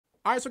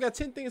All right, so I got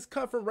 10 things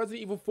cut from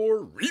Resident Evil 4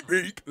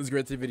 Remake. Let's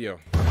get to the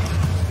video.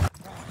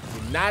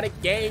 You're not a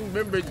gang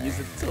member, you're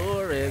a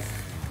tourist.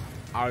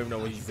 I don't even know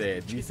what he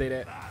said. Did you say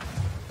that?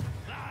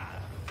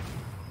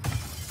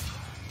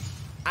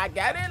 I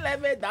got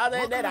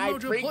 $11 that I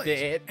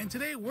printed. And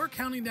today we're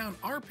counting down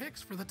our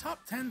picks for the top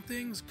 10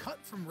 things cut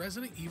from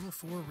Resident Evil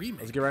 4 Remake.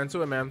 Let's get right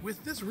into it, man.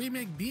 With this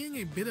remake being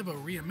a bit of a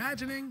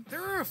reimagining,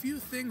 there are a few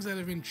things that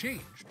have been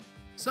changed.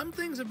 Some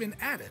things have been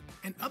added,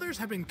 and others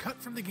have been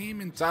cut from the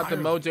game entirely. Shout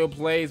out to Mojo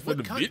Plays for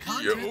the video. What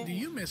content do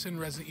you miss in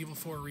Resident Evil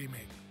 4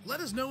 Remake? Let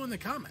us know in the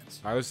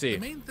comments. All right, let's see.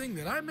 The main thing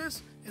that I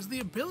miss is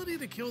the ability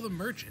to kill the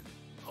merchant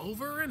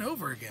over and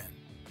over again.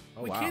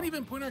 We can't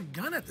even point our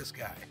gun at this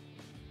guy.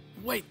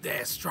 Wait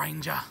there,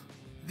 stranger.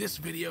 This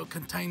video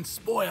contains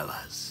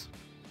spoilers.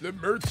 The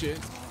merchant.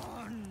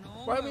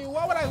 Well, I mean,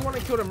 why would I want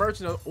to kill the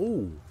merchant?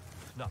 Ooh.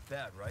 Not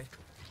bad, right?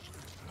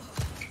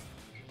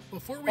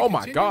 Before we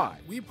my God.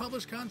 We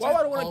publish content. Why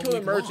would I want to kill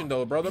the long. merchant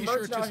though, bro? The Be sure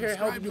merchant to out here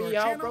subscribe helping to me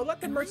our out, channel bro. Let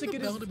the and merchant ring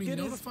get the bell to be his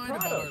notified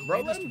about product, our bro.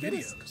 Let latest him get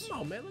his. videos. Come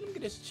on, man. Let him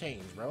get his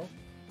change, bro.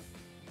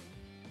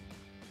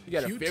 You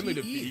got a family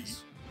to feed.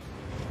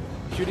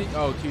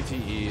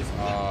 QTEs.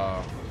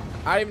 I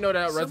didn't even know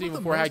that Resident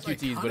Evil 4 had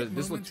QTEs, but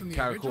this looks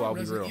kind of cool. I'll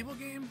be real. Resident Evil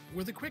game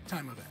were the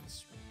QuickTime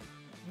events.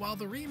 While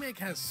the remake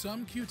has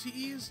some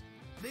QTEs,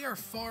 they are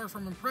far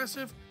from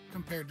impressive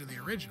compared to the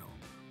original.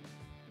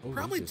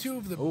 Probably two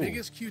of the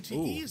biggest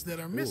QTEs that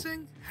are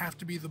missing have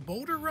to be the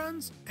boulder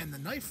runs and the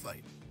knife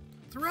fight.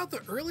 Throughout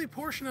the early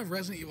portion of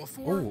Resident Evil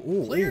 4,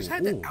 players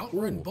had to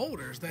outrun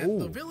boulders that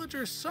the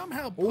villagers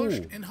somehow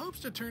pushed in hopes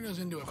to turn those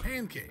into a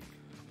pancake.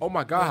 Oh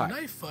my God.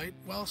 The knife fight,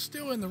 while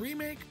still in the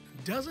remake,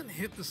 doesn't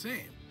hit the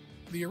same.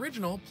 The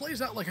original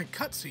plays out like a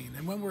cutscene,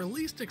 and when we're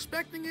least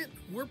expecting it,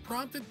 we're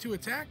prompted to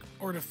attack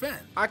or defend.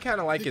 I kind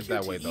of like it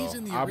that way, though.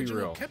 In the I'll be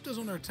original real. kept us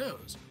on our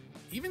toes.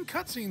 Even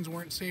cutscenes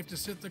weren't safe to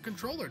sit the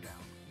controller down.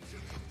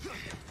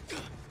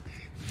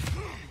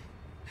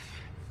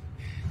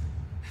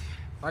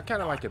 I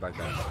kind of like it like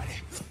that.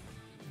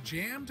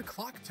 Jammed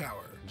clock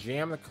tower.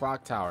 Jam the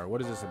clock tower.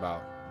 What is this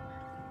about?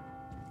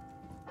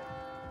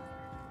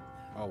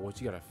 Oh,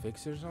 what, you gotta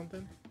fix it or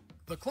something?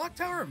 The clock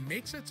tower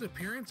makes its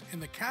appearance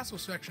in the castle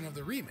section of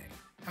the remake.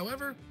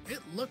 However, it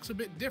looks a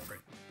bit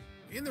different.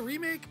 In the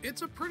remake,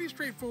 it's a pretty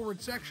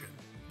straightforward section.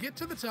 Get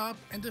to the top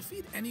and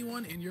defeat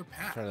anyone in your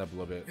path. Turn it up a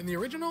little bit. In the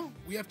original,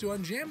 we have to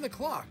unjam the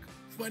clock,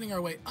 fighting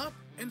our way up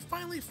and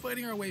finally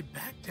fighting our way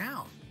back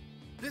down.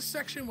 This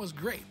section was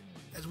great,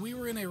 as we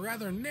were in a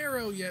rather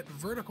narrow yet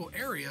vertical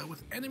area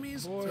with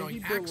enemies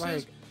throwing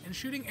axes and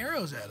shooting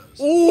arrows at us.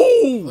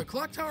 Ooh! The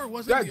clock tower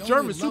wasn't That the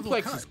German only level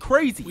suplex cut. is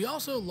crazy. We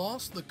also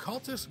lost the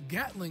cultist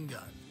Gatling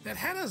gun that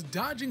had us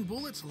dodging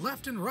bullets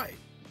left and right.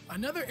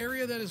 Another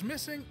area that is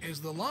missing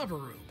is the lava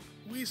room.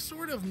 We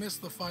sort of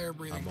missed the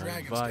fire-breathing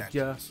dragon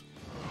statues.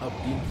 Up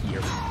in here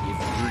is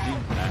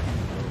burning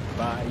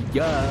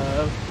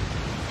fire.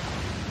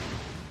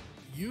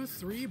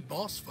 U3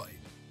 boss fight.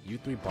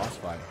 U3 boss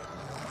fight.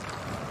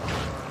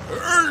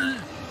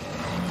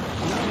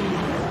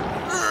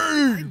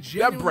 I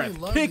genuinely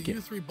love the kicking.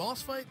 U3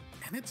 boss fight,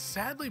 and it's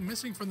sadly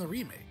missing from the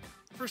remake.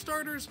 For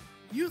starters,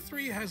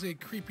 U3 has a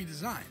creepy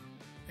design.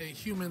 A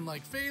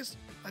human-like face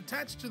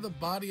attached to the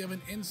body of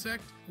an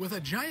insect with a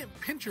giant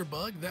pincher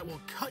bug that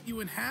will cut you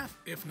in half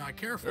if not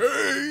careful.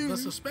 The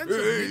suspense of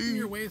making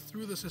your way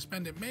through the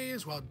suspended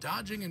maze while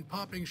dodging and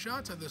popping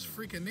shots at this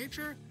freak of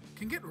nature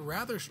can get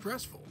rather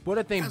stressful. What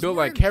a thing built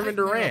like Kevin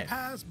Durant.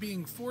 Paths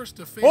being forced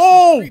to face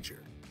this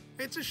creature.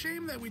 It's a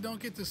shame that we don't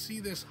get to see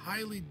this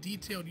highly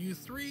detailed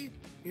U3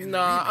 in the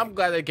remake. I'm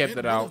glad they kept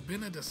it out.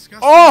 Been a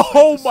disgusting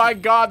Oh my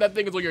God, that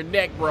thing is on your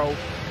neck, bro.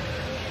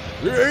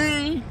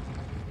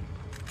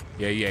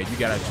 Yeah, you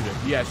gotta shoot it.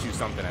 You gotta shoot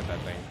something at that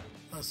thing.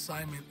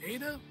 Assignment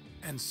Ada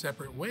and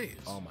Separate Ways.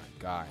 Oh my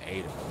God,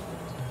 Ada.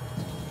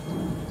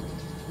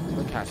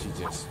 Look how she's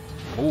just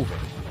moving.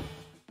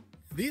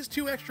 These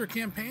two extra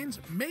campaigns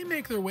may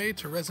make their way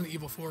to Resident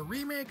Evil 4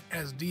 Remake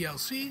as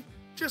DLC,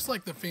 just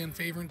like the fan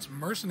favorites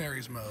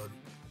Mercenaries mode.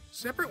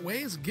 Separate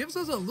Ways gives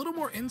us a little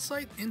more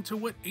insight into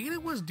what Ada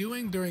was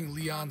doing during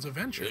Leon's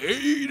adventure.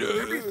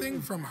 Ada!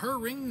 Everything from her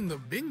ringing the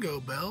bingo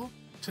bell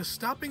to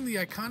stopping the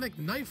iconic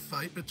knife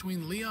fight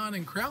between Leon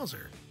and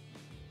Krauser.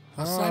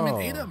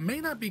 Assignment Ada may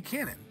not be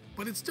canon,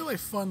 but it's still a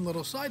fun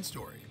little side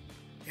story.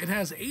 It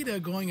has Ada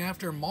going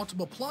after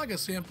multiple Plaga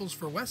samples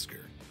for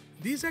Wesker.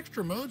 These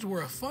extra modes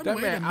were a fun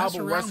way to mess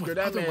around with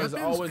other weapons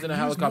always in a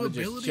and use new helicopter just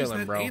abilities chilling,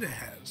 that bro. Ada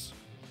has.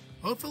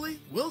 Hopefully,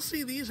 we'll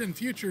see these in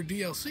future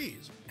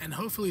DLCs, and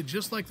hopefully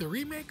just like the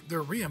remake,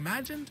 they're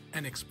reimagined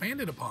and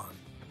expanded upon.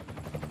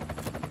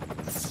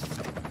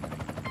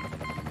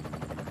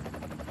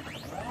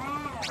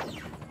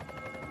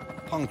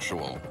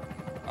 Punctual.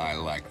 I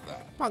like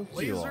that. Punctual.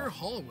 Laser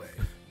hallway.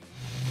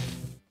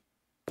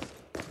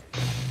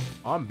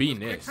 I'm beating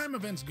this. QuickTime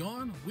events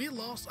gone, we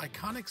lost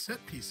iconic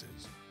set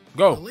pieces.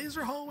 Go. The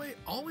laser hallway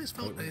always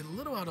felt a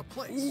little out of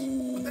place,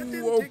 Ooh, but that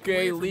didn't take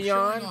away from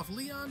Leon. showing off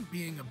Leon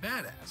being a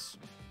badass.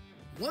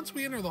 Once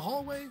we enter the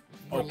hallway,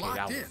 we're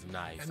locked in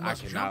nice. and I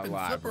must cannot jump and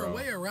lie, flip bro. our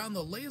way around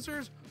the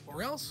lasers,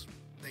 or else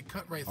they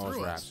cut right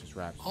through us,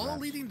 all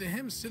leading to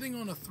him sitting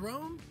on a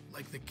throne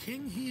like the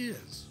king he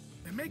is.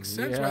 It makes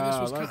sense why this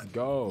was cut.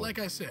 Like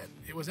I said,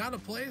 it was out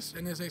of place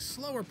and is a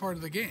slower part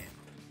of the game,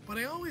 but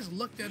I always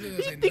looked at it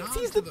as a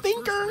nod to the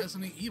first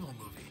Resident Evil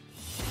movie.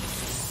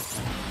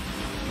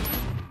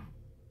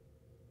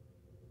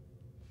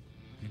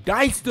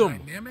 Diced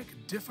him.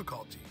 Dynamic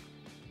difficulty.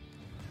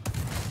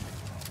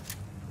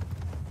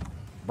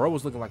 Bro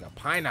was looking like a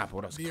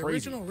pineapple. That's crazy. The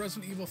original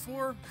Resident Evil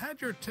 4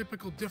 had your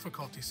typical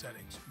difficulty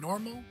settings: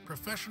 normal,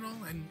 professional,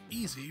 and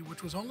easy,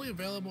 which was only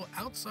available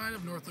outside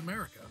of North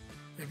America.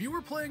 If you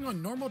were playing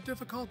on normal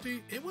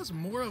difficulty, it was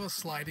more of a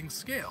sliding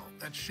scale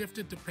that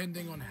shifted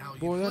depending on how you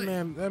played.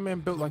 That man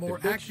built like the more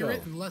Big accurate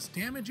Show. and less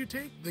damage you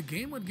take, the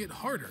game would get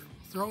harder,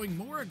 throwing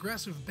more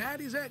aggressive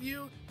baddies at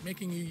you,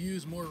 making you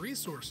use more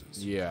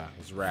resources. Yeah,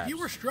 it's raps. If you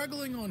were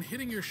struggling on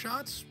hitting your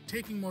shots,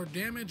 taking more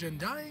damage, and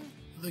dying,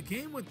 the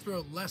game would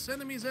throw less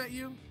enemies at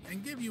you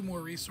and give you more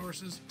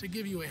resources to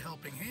give you a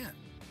helping hand.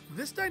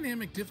 This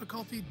dynamic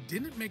difficulty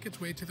didn't make its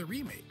way to the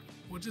remake,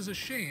 which is a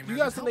shame. You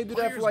guys think they do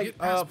that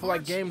for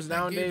like games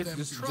nowadays,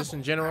 just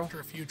in general? After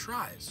a few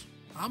tries.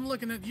 I'm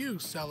looking at you,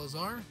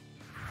 Salazar.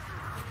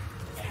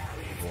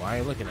 Well, I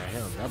ain't looking at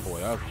him. That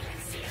boy ugly.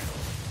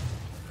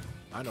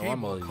 I know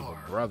I'm only your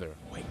brother.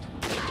 Wait.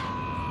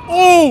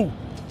 Oh!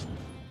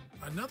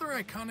 Another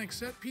iconic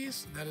set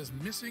piece that is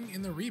missing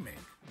in the remake.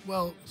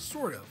 Well,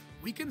 sort of.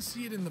 We can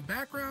see it in the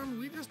background,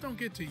 we just don't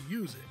get to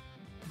use it.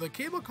 The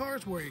cable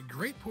cars were a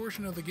great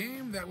portion of the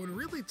game that would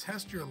really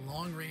test your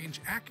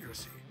long-range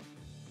accuracy.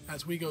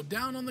 As we go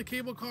down on the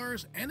cable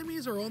cars,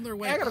 enemies are on their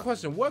way. Hey, I got a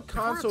question. What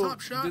console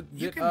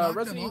did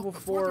Resident Evil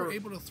 4,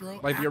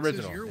 like the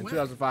original, in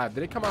 2005,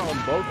 did it come out on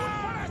both?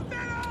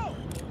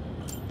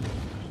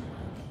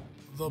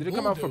 Did it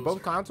come out for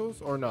both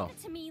consoles or no?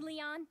 To me,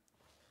 Leon.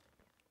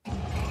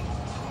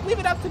 Leave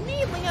it up to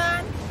me,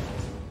 Leon.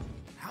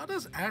 How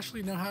does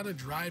Ashley know how to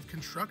drive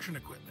construction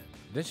equipment?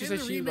 Didn't she in say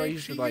the she remake,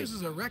 used she to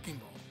uses a wrecking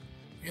ball.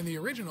 In the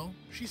original,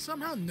 she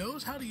somehow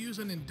knows how to use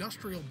an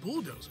industrial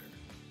bulldozer.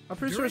 I'm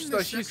pretty sure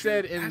she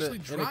said in the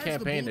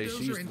campaign that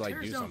she used to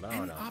like do something. I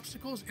don't know.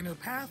 Obstacles in her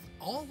path,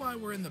 all while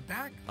we're in the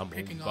back,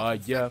 picking off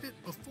infected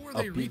before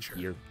they reach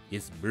her.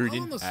 It's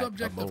burning. On the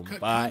subject of cut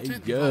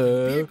content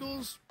involving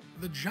vehicles,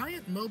 the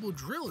giant mobile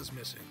drill is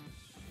missing.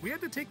 We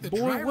had to take the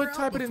driver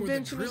out before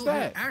the drill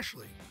hit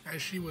Ashley,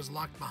 as she was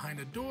locked behind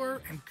a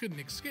door and couldn't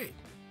escape.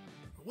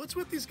 What's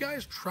with these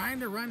guys trying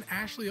to run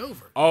Ashley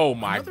over? Oh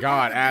my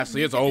God,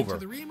 Ashley, it's over.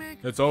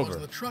 It's over.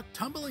 The truck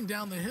tumbling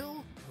down the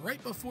hill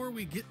right before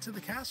we get to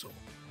the castle.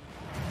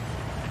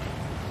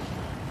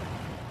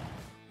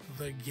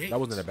 The gate. That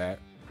wasn't that bad.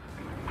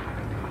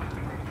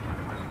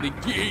 The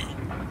gate.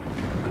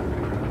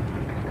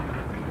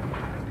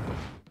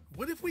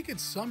 What if we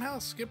could somehow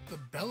skip the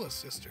Bella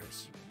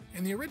sisters?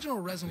 In the original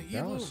Resident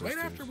Evil, right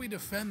after we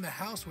defend the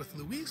house with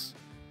Luis,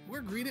 we're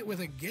greeted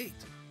with a gate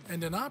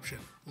and an option,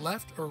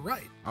 left or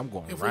right. I'm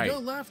going right. If we go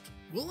left,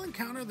 we'll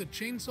encounter the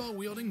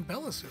chainsaw-wielding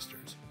Bella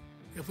sisters.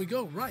 If we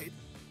go right,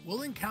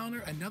 we'll encounter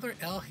another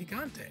El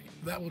Gigante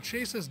that will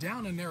chase us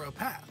down a narrow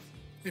path.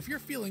 If you're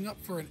feeling up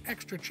for an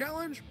extra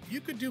challenge,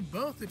 you could do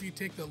both if you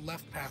take the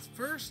left path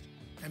first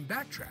and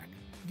backtrack,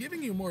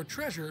 giving you more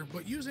treasure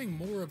but using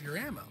more of your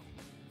ammo.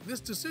 This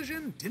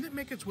decision didn't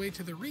make its way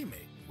to the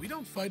remake. We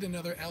don't fight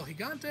another El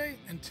Gigante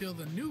until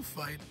the new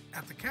fight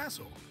at the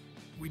castle.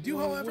 We do,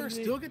 however,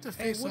 still get to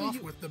face off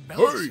with the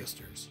Bella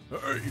sisters.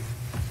 Hey!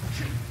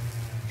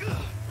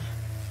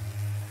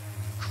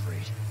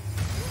 Great.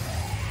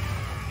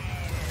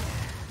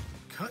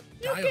 Cut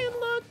dialogue. You can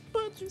look,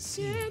 but you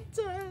can't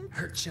touch.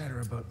 Heard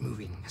chatter about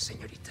moving,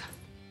 señorita.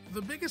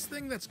 The biggest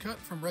thing that's cut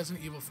from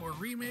Resident Evil 4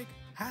 Remake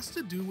has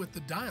to do with the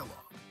dialogue.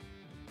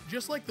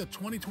 Just like the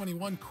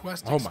 2021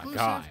 Quest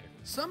exclusive,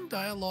 some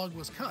dialogue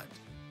was cut.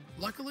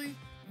 Luckily,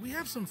 we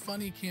have some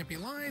funny, campy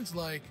lines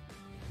like,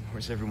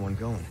 "Where's everyone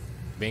going?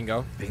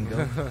 Bingo.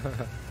 Bingo."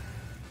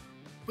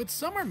 But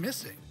some are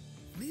missing.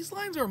 These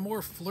lines are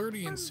more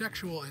flirty and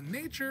sexual in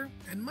nature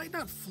and might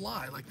not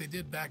fly like they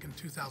did back in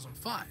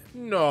 2005.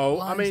 No,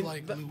 lines I mean,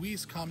 like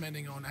Luis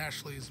commenting on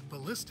Ashley's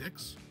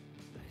ballistics.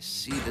 I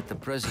see that the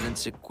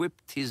president's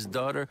equipped his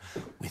daughter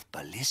with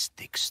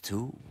ballistics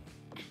too.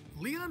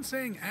 Leon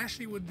saying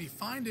Ashley would be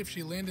fine if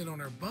she landed on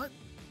her butt.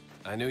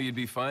 I knew you'd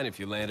be fine if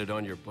you landed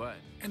on your butt.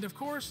 And of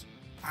course,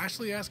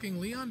 Ashley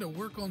asking Leon to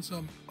work on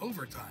some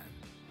overtime.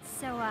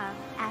 So,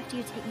 after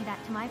you take me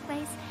back to my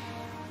place,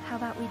 how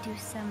about we do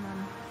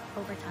some,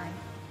 overtime?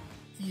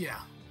 Yeah,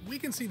 we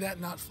can see that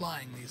not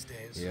flying these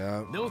days.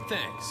 Yeah. No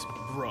thanks,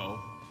 bro.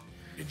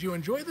 Did you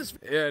enjoy this?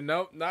 Yeah,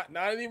 nope, not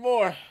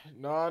anymore.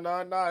 No,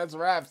 it's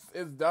wraps.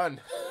 It's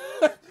done.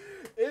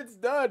 It's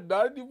done.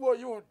 Not anymore.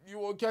 You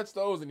won't catch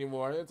those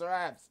anymore. It's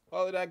wraps.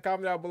 All of that,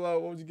 comment down below.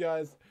 What would you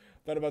guys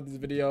thought about this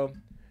video?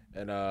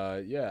 And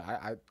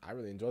yeah, I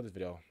really enjoyed this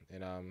video.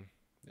 And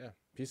yeah,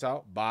 peace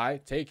out.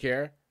 Bye. Take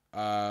care.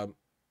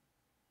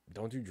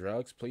 Don't do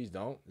drugs. Please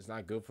don't. It's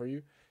not good for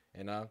you.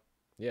 And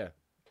yeah.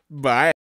 Bye.